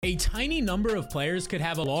A tiny number of players could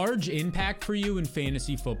have a large impact for you in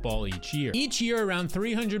fantasy football each year. Each year, around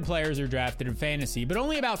 300 players are drafted in fantasy, but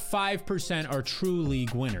only about 5% are true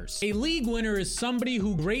league winners. A league winner is somebody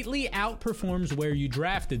who greatly outperforms where you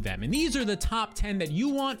drafted them, and these are the top 10 that you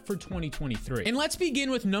want for 2023. And let's begin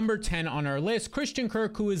with number 10 on our list, Christian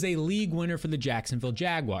Kirk, who is a league winner for the Jacksonville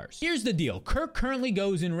Jaguars. Here's the deal. Kirk currently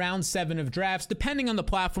goes in round 7 of drafts. Depending on the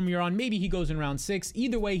platform you're on, maybe he goes in round 6.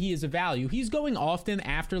 Either way, he is a value. He's going often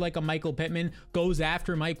after like a Michael Pittman, goes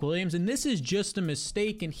after Mike Williams, and this is just a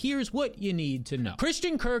mistake, and here's what you need to know.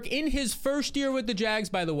 Christian Kirk, in his first year with the Jags,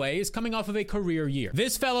 by the way, is coming off of a career year.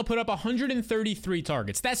 This fella put up 133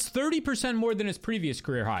 targets. That's 30% more than his previous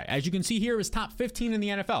career high. As you can see here, he was top 15 in the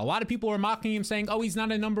NFL. A lot of people are mocking him, saying, oh, he's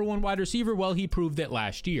not a number 1 wide receiver. Well, he proved it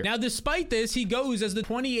last year. Now, despite this, he goes as the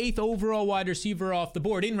 28th overall wide receiver off the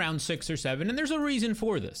board in round 6 or 7, and there's a reason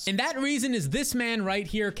for this. And that reason is this man right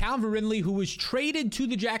here, Calvin Ridley, who was traded to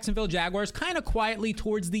the Jacksonville Jaguars kind of quietly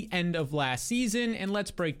towards the end of last season, and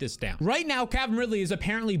let's break this down. Right now, Calvin Ridley is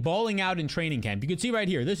apparently balling out in training camp. You can see right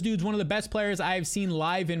here, this dude's one of the best players I have seen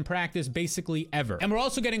live in practice basically ever. And we're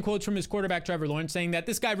also getting quotes from his quarterback, Trevor Lawrence, saying that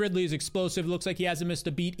this guy Ridley is explosive, looks like he hasn't missed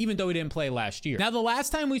a beat, even though he didn't play last year. Now, the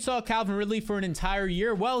last time we saw Calvin Ridley for an entire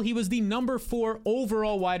year, well, he was the number 4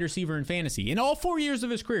 overall wide receiver in fantasy. In all 4 years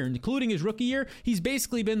of his career, including his rookie year, he's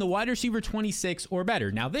basically been the wide receiver 26 or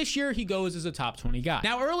better. Now, this year, he goes as a top 20 guy.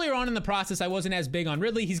 Now, earlier on in the process, I wasn't as big on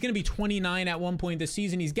Ridley. He's going to be 29 at one point this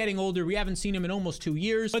season. He's getting older. We haven't seen him in almost 2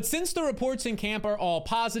 years. But since the reports in camp are all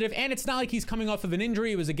positive, and it's not like he's coming off of an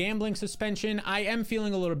injury, it was a gambling suspension, I am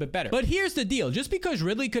feeling a little bit better. But here's the deal. Just because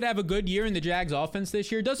Ridley could have a good year in the Jags offense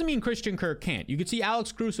this year doesn't mean Christian Kirk can't. You can see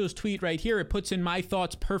Alex Crusoe's tweet right here. It puts in my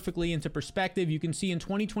thoughts perfectly into perspective. You can see in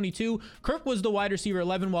 2022, Kirk was the wide receiver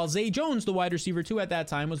 11, while Zay Jones, the wide receiver 2 at that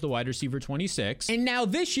time, was the wide receiver 26. And now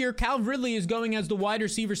this year, Calvin Ridley is going as the wide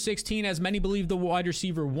receiver 16, as many believe the wide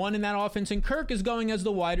receiver 1 in that offense, and Kirk is going as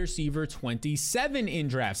the wide receiver 27 in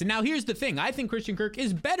drafts. And now here's the thing. I think Christian Kirk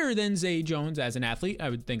is better than Zay Jones as an athlete. I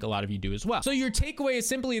would think a lot of you do as well. So your takeaway is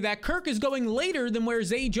simply that Kirk is going later than where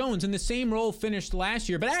Zay Jones in the same role finished last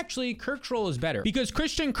year, but actually Kirk's role is better because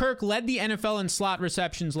Christian Kirk led the NFL in slot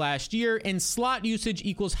receptions last year, and slot usage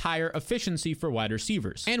equals higher efficiency for wide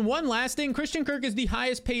receivers. And one last thing, Christian Kirk is the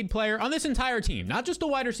highest paid player on this entire team, not just the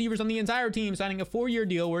wide receivers, on the entire team, signing a 4-year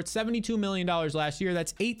deal worth $72 million last year.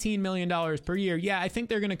 That's $18 million per year. Yeah, I think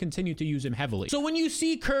they're going to continue to use him heavily. So when you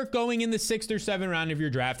see Kirk going in the 6th or 7th round of your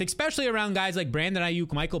draft, especially around guys like Brandon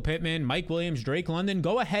Ayuk, Michael Pittman, Mike Williams, Drake London,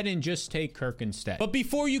 go ahead and just take Kirk instead. But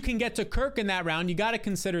before you can get to Kirk in that round, you got to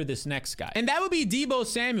consider this next guy. And that would be Deebo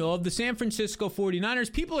Samuel of the San Francisco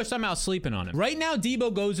 49ers. People are somehow sleeping on him. Right now,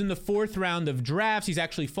 Deebo goes in the 4th round of drafts. He's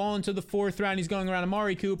actually fallen to the 4th round. He's going around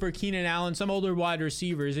Amari Cooper, Keenan Allen, some older wide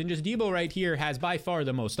receivers, and just Deebo right here has by far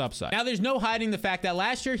the most upside. Now, there's no hiding the fact that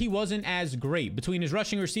last year he wasn't as great. Between his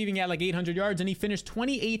rushing and receiving, he had like 800 yards, and he finished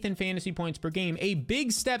 28th in fantasy points per game, a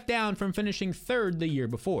big step down from finishing 3rd the year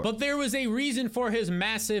before. But there was a reason for his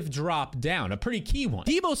massive drop down, a pretty key one.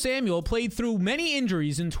 Deebo Samuel played through many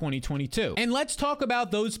injuries in 2022. And let's talk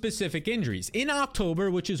about those specific injuries. In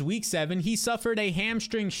October, which is week 7, he suffered a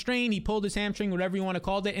hamstring strain. He pulled his hamstring, whatever you want to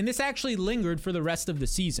call it, and this actually lingered for the rest of the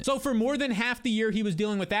season. So for more than half the year, he was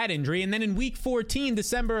dealing with that injury, and then in week 14,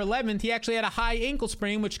 December 11th, he actually had a high ankle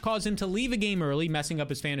sprain, which caused him to leave a game early, messing up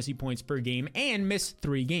his fantasy points per game, and miss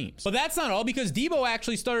 3 games. But that's not all, because Deebo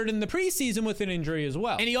actually started in the preseason with an injury as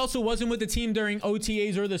well. And he also wasn't with the team during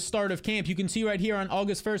OTAs or the start of camp. You can see right here on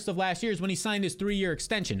August 1st of last year is when he signed his 3-year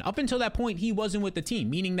extension. Up until that point, he wasn't with the team,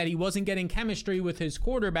 meaning that he wasn't getting chemistry with his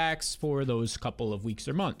quarterbacks for those couple of weeks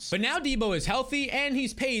or months. But now Deebo is healthy and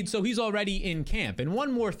he's paid, so he's already in camp. And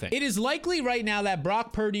one more thing. It is likely right now that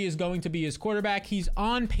Brock Purdy is going to be his quarterback. He's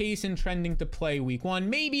on pace and trending to play week 1.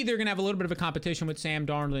 Maybe they're going to have a little bit of a competition with Sam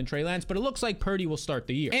Darnold and Trey Lance, but it looks like Purdy will start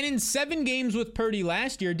the year. And in 7 games with Purdy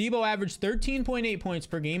last year, Deebo averaged 13.8 points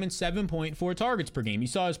per game and 7.4 targets per game. He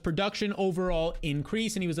saw his production overall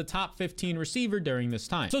increase, and he was a top 15 receiver during this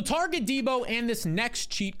time. So target Deebo and this next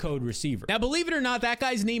cheat code receiver. Now, believe it or not, that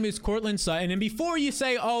guy's name is Courtland Sutton. And before you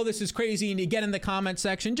say, oh, this is crazy, and you get in the comment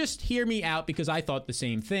section, just hear me out, because I thought the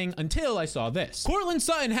same thing until I saw this. Courtland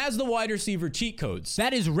Sutton has the wide receiver cheat codes.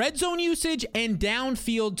 That is red zone usage and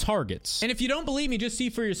downfield targets. And if you don't believe me, just see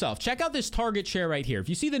for yourself. Check out this target share right here. If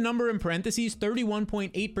you see the number in parentheses,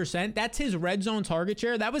 31.8%, that's his red zone target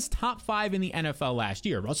share. That was top 5 in the NFL last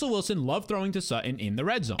year. Russell Wilson loved throwing to Sutton in the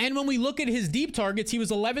red zone. And when we look at his deep targets, he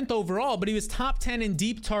was 11th overall, but he was top 10 in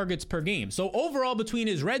deep targets per game. So overall, between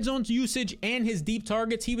his red zone usage and his deep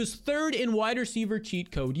targets, he was 3rd in wide receiver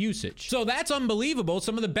cheat code usage. So that's unbelievable.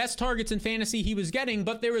 Some of the best targets in fantasy he was getting,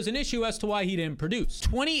 but there was an issue as to why he he didn't produce.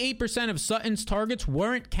 28% of Sutton's targets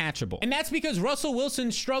weren't catchable. And that's because Russell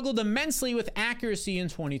Wilson struggled immensely with accuracy in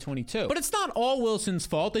 2022. But it's not all Wilson's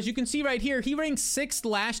fault. As you can see right here, he ranked 6th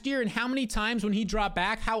last year in how many times when he dropped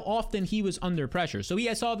back, how often he was under pressure. So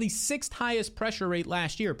he saw the 6th highest pressure rate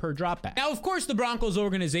last year per dropback. Now, of course, the Broncos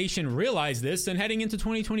organization realized this, and heading into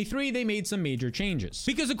 2023, they made some major changes.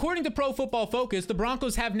 Because according to Pro Football Focus, the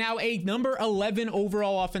Broncos have now a number 11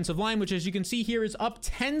 overall offensive line, which as you can see here is up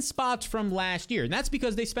 10 spots from last year. And that's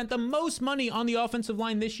because they spent the most money on the offensive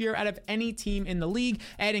line this year out of any team in the league,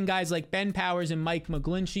 adding guys like Ben Powers and Mike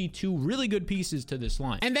McGlinchey, two really good pieces to this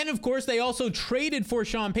line. And then, of course, they also traded for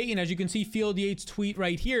Sean Payton. As you can see, Field Yates' tweet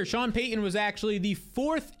right here. Sean Payton was actually the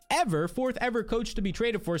fourth ever coach to be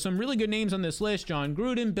traded for. Some really good names on this list: John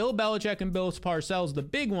Gruden, Bill Belichick, and Bill Parcells, the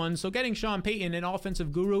big ones. So getting Sean Payton, an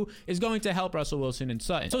offensive guru, is going to help Russell Wilson and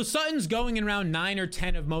Sutton. So Sutton's going in around 9 or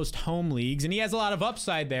 10 of most home leagues, and he has a lot of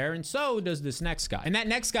upside there, and so does this next guy. And that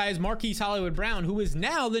next guy is Marquise Hollywood Brown, who is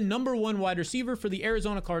now the #1 wide receiver for the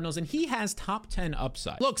Arizona Cardinals, and he has top 10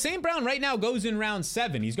 upside. Look, St. Brown right now goes in round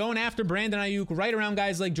 7. He's going after Brandon Ayuk, right around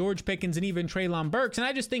guys like George Pickens and even Treylon Burks, and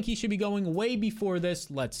I just think he should be going way before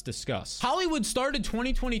this. Let's discuss. Hollywood started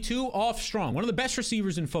 2022 off strong, one of the best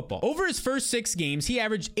receivers in football. Over his first 6 games, he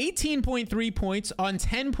averaged 18.3 points on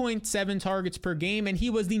 10.7 targets per game, and he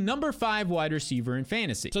was the #5 wide receiver in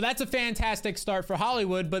fantasy. So that's a fantastic start for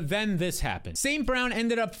Hollywood, but then this happened. St. Brown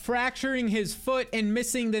ended up fracturing his foot and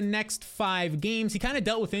missing the next 5 games. He kind of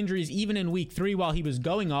dealt with injuries even in week 3 while he was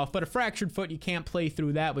going off, but a fractured foot, you can't play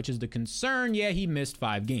through that, which is the concern. Yeah, he missed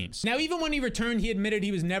 5 games. Now, even when he returned, he admitted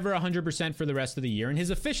he was never 100% for the rest of the year, and his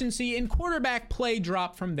efficiency in quarterback play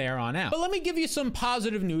dropped from there on out. But let me give you some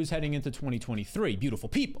positive news heading into 2023. Beautiful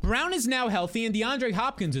people. Brown is now healthy, and DeAndre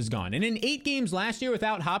Hopkins is gone. And in 8 games last year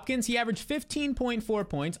without Hopkins, he averaged 15.4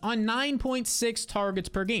 points on 9.6 targets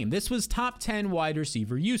per game. This was top 10 wide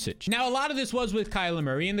receiver usage. Now, a lot of this was with Kyler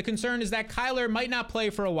Murray, and the concern is that Kyler might not play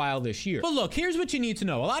for a while this year. But look, here's what you need to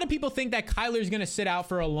know. A lot of people think that Kyler's going to sit out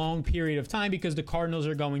for a long period of time because the Cardinals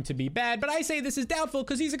are going to be bad, but I say this is doubtful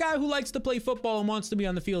because he's a guy who likes to play football and wants to be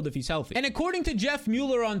on the field if he's healthy. And according to Jeff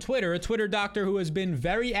Mueller on Twitter, a Twitter doctor who has been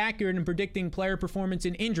very accurate in predicting player performance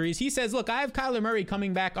in injuries, he says, look, I have Kyler Murray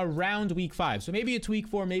coming back around week 5. So maybe it's week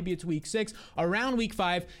 4, maybe it's week 6. Around week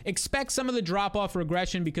 5, expect some of the drop-off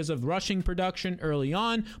regression because of rushing production early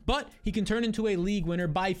on, but he can turn into a league winner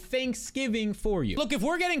by Thanksgiving for you. Look, if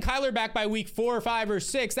we're getting Kyler back by week 4 or 5 or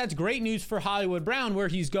 6, that's great news for Hollywood Brown, where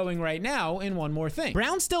he's going right now. And one more thing.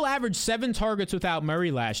 Brown still averaged 7 targets without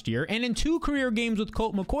Murray last year, and in 2 career games with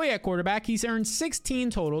Colt McCoy at quarterback, he's earned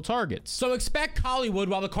 16 total targets. So expect Hollywood,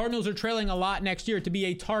 while the Cardinals are trailing a lot next year, to be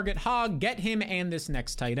a target hog. Get him and this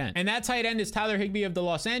next tight end. And that tight end is Tyler Higbee of the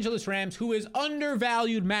Los Angeles Rams, who is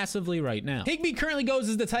undervalued massively right now. Higbee currently goes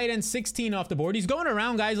as the tight end 16 off the board. He's going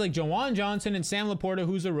around guys like Jawan Johnson and Sam Laporta,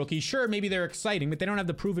 who's a rookie. Sure, maybe they're exciting, but they don't have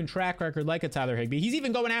the proven track record like a Tyler Higbee. He's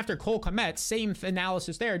even going after Cole Kmet. Same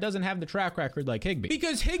analysis there. Doesn't have the track record like Higbee.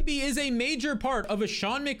 Because Higbee is a major part of a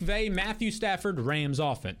Sean McVay, Matthew Stafford Rams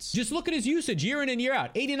offense. Just look at his usage year in and year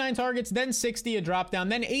out. 89 targets, then 60, a drop down,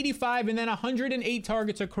 then 85, and then 108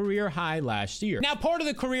 targets, a career high last year. Now, part of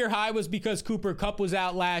the career high was because Cooper Kupp was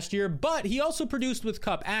out last year, but he also produced with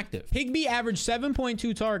Kupp active. Higbee averaged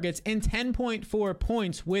 7.2 targets and 10.4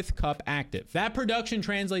 points with Kupp active. That production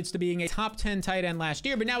translates to being a top 10 tight end last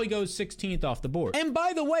year, but now he goes 16th off the board. And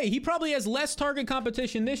by the way, he probably has less target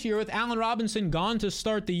competition this year with Allen Robinson gone to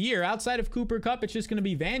start the year. Outside of Cooper Kupp, it's just going to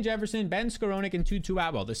be Van Jefferson, Ben Skowronek, and Tutu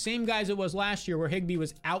Atwell. The same guys it was last year where Higbee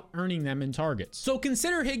was out-earning them in targets. So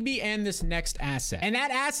consider Higbee and this next asset. And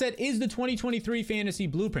that asset is the 2023 Fantasy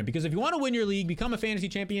Blueprint, because if you want to win your league, become a fantasy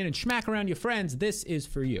champion, and smack around your friends, this is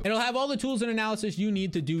for you. It'll have all the tools and analysis you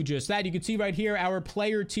need to do just that. You can see right here our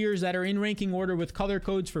player tiers that are in ranking order with color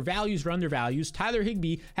codes for values or undervalues. Tyler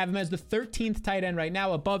Higbee, have him as the 13th tight end right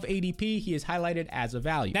now, above ADP. He is highlighted as a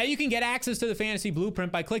value. Now you can get access to the Fantasy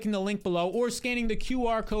Blueprint by clicking the link below or scanning the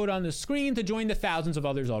QR code on the screen to join the thousands of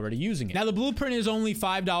others already using it. Now the Blueprint is only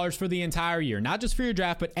 $5 for the entire year, not just for your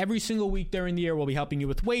draft, but every single week during the year we'll be helping you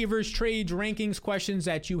with waivers, trades, rankings, questions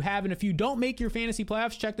that you have. And if you don't make your fantasy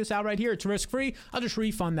playoffs, check this out right here. It's risk-free. I'll just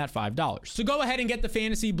refund that $5. So go ahead and get the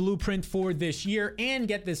Fantasy Blueprint for this year and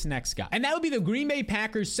get this next guy. And that would be the Green Bay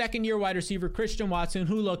Packers second-year wide receiver Christian Watson,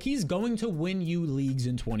 who, look, he's going to win you leagues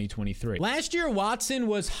in 2023. Last year, Watson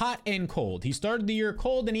was hot and cold. He started the year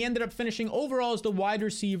cold, and he ended up finishing overall as the wide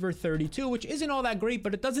receiver 32, which isn't all that great,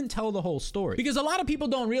 but it doesn't tell the whole story. Because a lot of people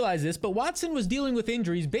don't realize this, but Watson was dealing with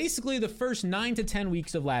injuries basically the first 9 to 10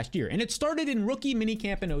 weeks of last year. And it started in rookie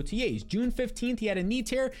minicamp and OTAs. June 15th, he had a knee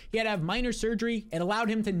tear. He had to have minor surgery. It allowed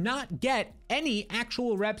him to not get any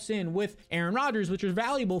actual reps in with Aaron Rodgers, which was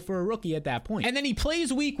valuable for a rookie at that point. And then he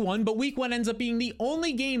plays week 1, but week 1 ends up being the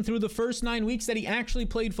only game through the first 9 weeks that he actually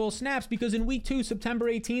played full snaps, because in week 2, September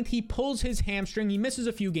 18th, he pulls his hamstring, he misses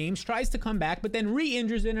a few games, tries to come back, but then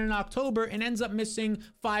re-injures it in October and ends up missing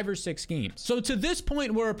 5 or 6 games. So to this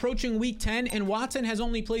point, we're approaching week 10, and Watson has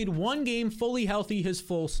only played 1 game fully healthy his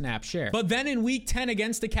full snap share. But then in week 10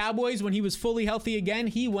 against the Cowboys, when he was fully healthy again,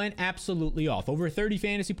 he went absolutely off. Over 30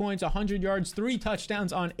 fantasy points, 100 yards, 3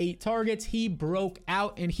 touchdowns on 8 targets. He broke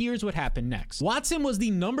out, and here's what happened next. Watson was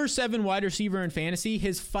the number 7 wide receiver in fantasy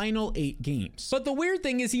his final 8 games. But the weird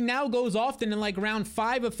thing is he now goes often in like round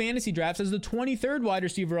 5 of fantasy drafts as the 23rd wide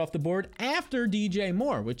receiver off the board after DJ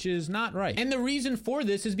Moore, which is not right. And the reason for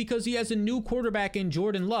this is because he has a new quarterback in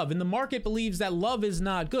Jordan Love, and the market believes that Love is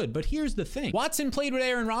not good. But here's the thing. Watson played with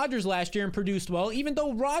Aaron Rodgers last year and produced well, even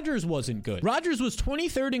though Rodgers wasn't good. Rodgers was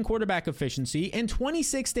 23rd in quarterback efficiency and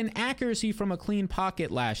 26th in accuracy from a clean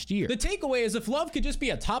pocket last year. The takeaway is if Love could just be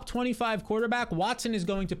a top 25 quarterback, Watson is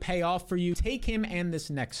going to pay off for you. Take him and this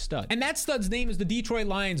next stud. And that stud's name is the Detroit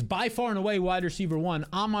Lions by far and away wide receiver 1,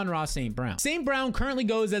 Amon-Ra St. Brown. St. Brown currently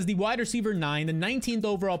goes as the wide receiver 9, the 19th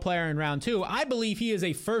overall player in round 2. I believe he is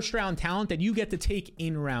a first round talent that you get to take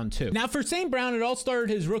in round 2. Now for St. Brown, it all started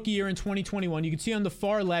his rookie year in 2021. You can see on the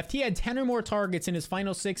far left, he had 10 or more targets in his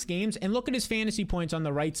final 6 games, and look at his fantasy points on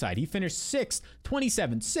the right side. He finished 6th,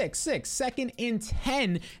 27, 6, 6, second in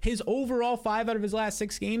 10. His overall 5 out of his last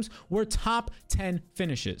 6 games were top 10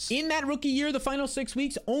 finishes. In that rookie year, the final 6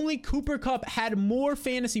 weeks, only Cooper Kupp had more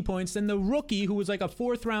fantasy points than the rookie who was like a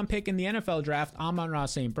 4th round pick in the NFL draft, Amon-Ra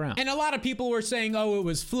St. Brown. And a lot of people were saying, oh, it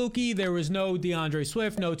was fluky. There was no DeAndre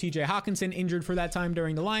Swift, no TJ Hawkinson injured for that time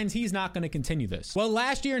during the Lions. He's not going to continue this. Well,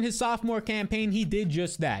 last year in his sophomore campaign, he did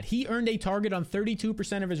just that. He earned a target on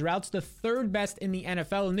 32% of his routes, the 3rd best in the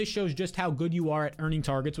NFL. And this shows just how good you are at earning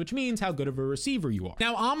targets, which means how good of a receiver you are.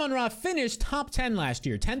 Now, Amon-Ra finished top 10 last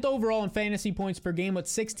year, 10th overall in fantasy points per game with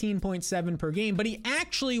 16.7 per game, but he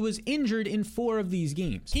actually was injured in 4 of these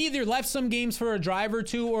games. He either left some games for a drive or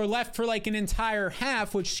 2 or left for like an entire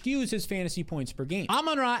half, which skews his fantasy points per game.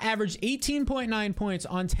 Amon-Ra averaged 18.9 points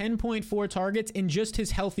on 10.4 targets in just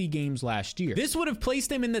his healthy games last year. This would have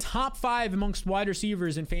placed him in the top 5 amongst wide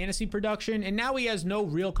receivers in fantasy production, and now he has no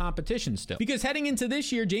real competition still. Because heading into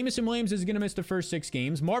this year, Jameson Williams is going to miss the first 6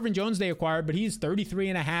 games. Marvin Jones they acquired, but he's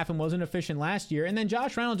 33.5 and wasn't efficient last year. And then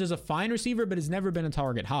Josh Reynolds is a fine receiver, but has never been a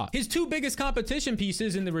target hog. His 2 biggest competition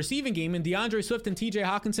pieces in the receiving game, in DeAndre Swift and TJ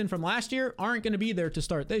Hawkinson from last year, aren't going to be there to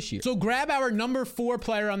start this year. So grab our number 4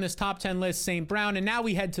 player on this top 10 list, St. Brown, and now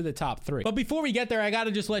we head to the top 3. But before we get there, I got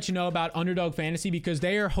to just let you know about Underdog Fantasy, because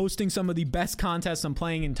they are hosting some of the best contests. I'm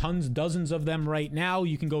playing in dozens of them right now.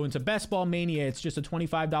 You can go into Best Ball Mania. It's just a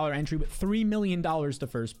 $25 entry with $3 million to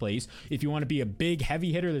first place. If you want to be a big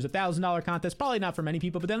heavy hitter, there's a $1,000 contest. Probably not for many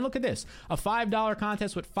people, but then look at this. A $5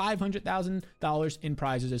 contest with $500,000 in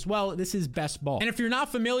prizes as well. This is Best Ball. And if you're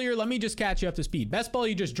not familiar, let me just catch you up to speed. Best Ball,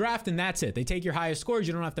 you just draft and that's it. They take your highest scores.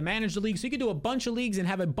 You don't have to manage the league. So you can do a bunch of leagues and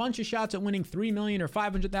have a bunch of shots at winning $3 million or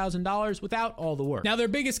 $500,000 without all the work. Now, their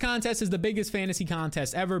biggest contest is the biggest fantasy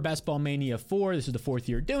contest ever, Best Ball Mania 4. This is the 4th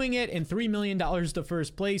year doing it, and $3 million to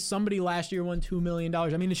first place. Somebody last year won $2 million. I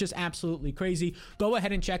mean, it's just absolutely crazy. Go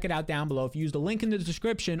ahead and check it out down below. If you use the link in the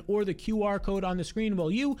description or the QR code on the screen,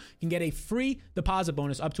 well, you can get a free deposit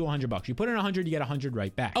bonus up to $100. You put in 100, you get 100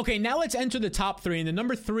 right back. Okay, now let's enter the top 3. And the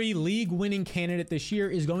number 3 league winning candidate this year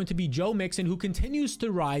is going to be Joe Mixon, who continues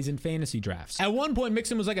to rise in fantasy drafts. At one point,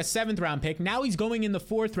 Mixon was like a 7th round pick. Now he's going in the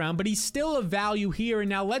 4th round, but he's still a value here. And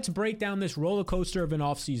now let's break down this roller coaster of an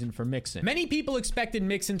offseason for Mixon. Many people expected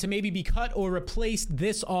Mixon to maybe be cut or replaced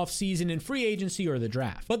this offseason in free agency or the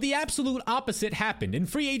draft. But the absolute opposite happened. In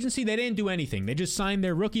free agency, they didn't do anything. They just signed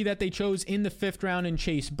their rookie that they chose in the 5th round in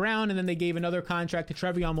Chase Brown, and then they gave another contract to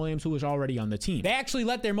Trevion Williams, who was already on the team. They actually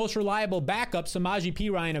let their most reliable backup, Samaje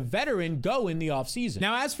Perine, a veteran, go in the offseason.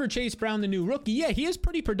 Now, as for Chase Brown, the new rookie, yeah, he is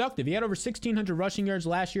pretty productive. He had over 1,600 rushing yards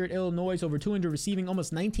last year at Illinois, over 200 receiving,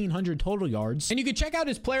 almost 1,900 total yards. And you can check out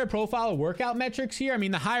his player profile or workout metrics here. I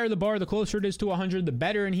mean, the higher the bar, the closer it is to 100, the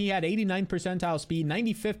better. And he had 89th percentile speed,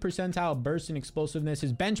 95th percentile burst and explosiveness.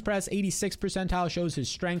 His bench press, 86th percentile, shows his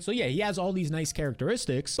strength. So yeah, he has all these nice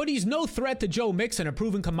characteristics, but he's no threat to Joe Mixon, a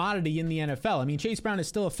proven commodity in the NFL. I mean, Chase Brown is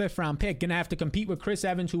still a 5th round pick, gonna have to compete with Chris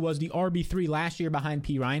Evans, who was the RB3 last year behind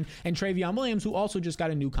Perine, and Trevion Williams, who also just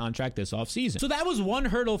got a new contract this offseason. So that was one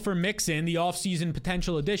hurdle for Mixon, the offseason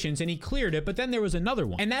potential additions, and he cleared it. But then there was another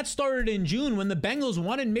one, and that started in June when the Bengals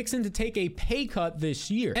wanted Mixon to take a pay cut this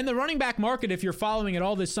year. And the running back market, if you're following it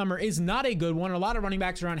all this summer, is not a good one. A lot of running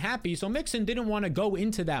backs are unhappy, so Mixon didn't want to go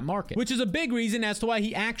into that market, which is a big reason as to why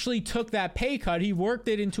he actually took that pay cut. He worked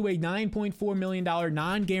it into a $9.2 $3.4 million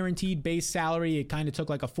non-guaranteed base salary. It kind of took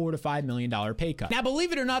like a $4 to $5 million pay cut. Now,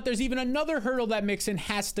 believe it or not, there's even another hurdle that Mixon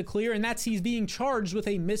has to clear, and that's he's being charged with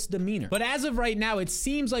a misdemeanor. But as of right now, it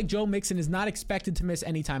seems like Joe Mixon is not expected to miss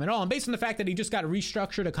any time at all. And based on the fact that he just got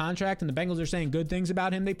restructured a contract and the Bengals are saying good things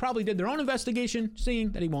about him, they probably did their own investigation,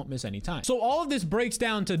 seeing that he won't miss any time. So all of this breaks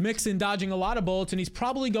down to Mixon dodging a lot of bullets, and he's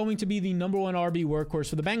probably going to be the number one RB workhorse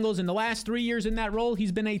for the Bengals. In the last 3 years in that role,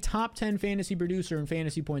 he's been a top 10 fantasy producer in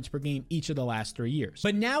fantasy points per game each of the last 3 years.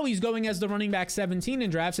 But now he's going as the running back 17 in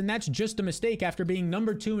drafts, and that's just a mistake after being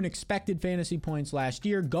number 2 in expected fantasy points last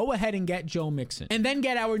year. Go ahead and get Joe Mixon. And then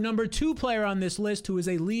get our number 2 player on this list, who is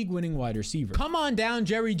a league-winning wide receiver. Come on down,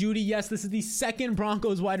 Jerry Jeudy. Yes, this is the second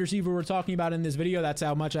Broncos wide receiver we're talking about in this video. That's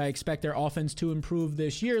how much I expect their offense to improve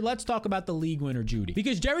this year. Let's talk about the league winner, Jeudy.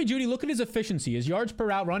 Because Jerry Jeudy, look at his efficiency. His yards per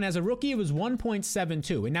route run as a rookie, it was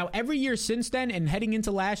 1.72. And now every year since then, and heading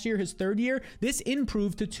into last year, his third year, this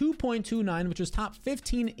improved to 2.29, which was top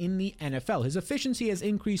 15 in the NFL. His efficiency has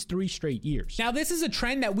increased 3 straight years. Now, this is a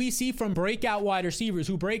trend that we see from breakout wide receivers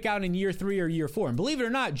who break out in year 3 or year 4. And believe it or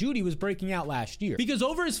not, Jeudy was breaking out last year. Because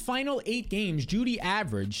over his final 8 games, Jeudy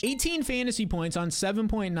averaged 18 fantasy points on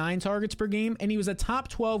 7.9 targets per game, and he was a top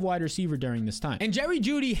 12 wide receiver during this time. And Jerry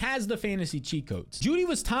Jeudy has the fantasy cheat codes. Jeudy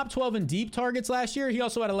was top 12 in deep targets last year. He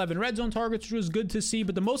also had 11 red zone targets, which was good to see.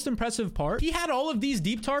 But the most impressive part, he had all of these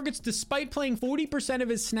deep targets despite playing 40% of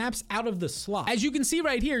his snaps out of the slot. As you can see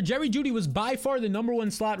right here, Jerry Jeudy was by far the number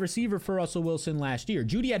 1 slot receiver for Russell Wilson last year.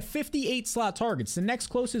 Jeudy had 58 slot targets. The next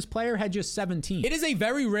closest player had just 17. It is a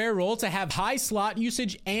very rare role to have high slot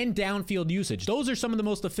usage and downfield usage. Those are some of the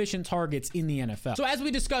most efficient targets in the NFL. So as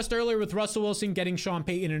we discussed earlier with Russell Wilson getting Sean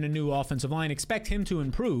Payton in a new offensive line, expect him to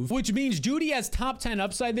improve, which means Jeudy has top 10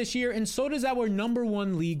 upside this year, and so does our number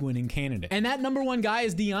 1 league winning candidate. And that number 1 guy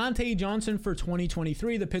is Deontay Johnson for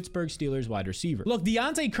 2023, the Pittsburgh Steelers wide receiver. Look,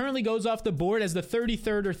 Deontay currently goes off the board as the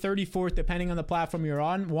 33rd or 34th, depending on the platform you're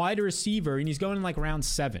on, wide receiver, and he's going in like round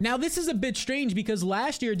 7. Now, this is a bit strange because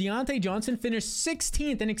last year, Deontay Johnson finished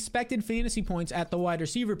 16th in expected fantasy points at the wide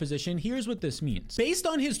receiver position. Here's what this means. Based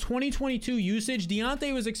on his 2022 usage,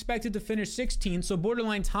 Deontay was expected to finish 16th, so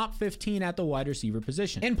borderline top 15 at the wide receiver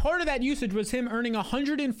position. And part of that usage was him earning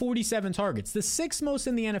 147 targets, the 6th most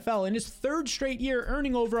in the NFL, in his 3rd straight year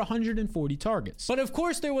earning over 140 targets. But of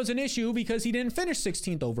course, there was an issue because he didn't finish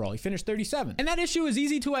 16th overall. He finished 37th. And that issue is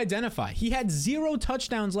easy to identify. He had 0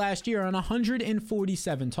 touchdowns last year on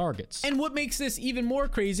 147 targets. And what makes this even more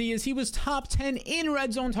crazy is he was top 10 in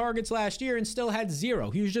red zone targets last year and still had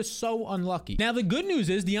 0. He was just so unlucky. Now, the good news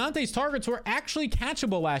is Deontay's targets were actually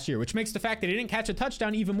catchable last year, which makes the fact that he didn't catch a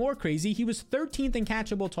touchdown even more crazy. He was 13th in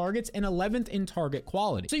catchable targets and 11th in target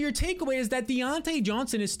quality. So your takeaway is that Deontay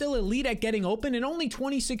Johnson is still elite at getting open and only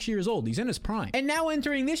 26 years old. He's in his prime. And now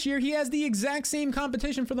entering this year, he has the exact same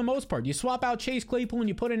competition for the most part. You swap out Chase Claypool and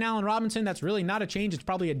you put in Allen Robinson. That's really not a change. It's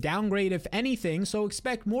probably a downgrade if anything. So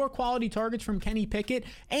expect more quality targets from Kenny Pickett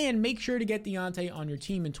and make sure to get Deontay on your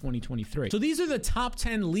team in 2023. So these are the top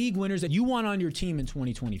 10 league winners that you want on your team in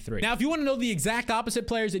 2023. Now, if you want to know the exact opposite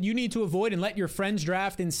players that you need to avoid and let your friends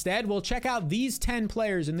draft instead, well, check out these 10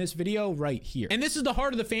 players in this video right here. And this is the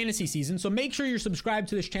heart of the fantasy season, so make sure you're subscribed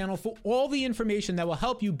to this channel for all the information that will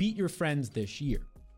help you beat your friends this year.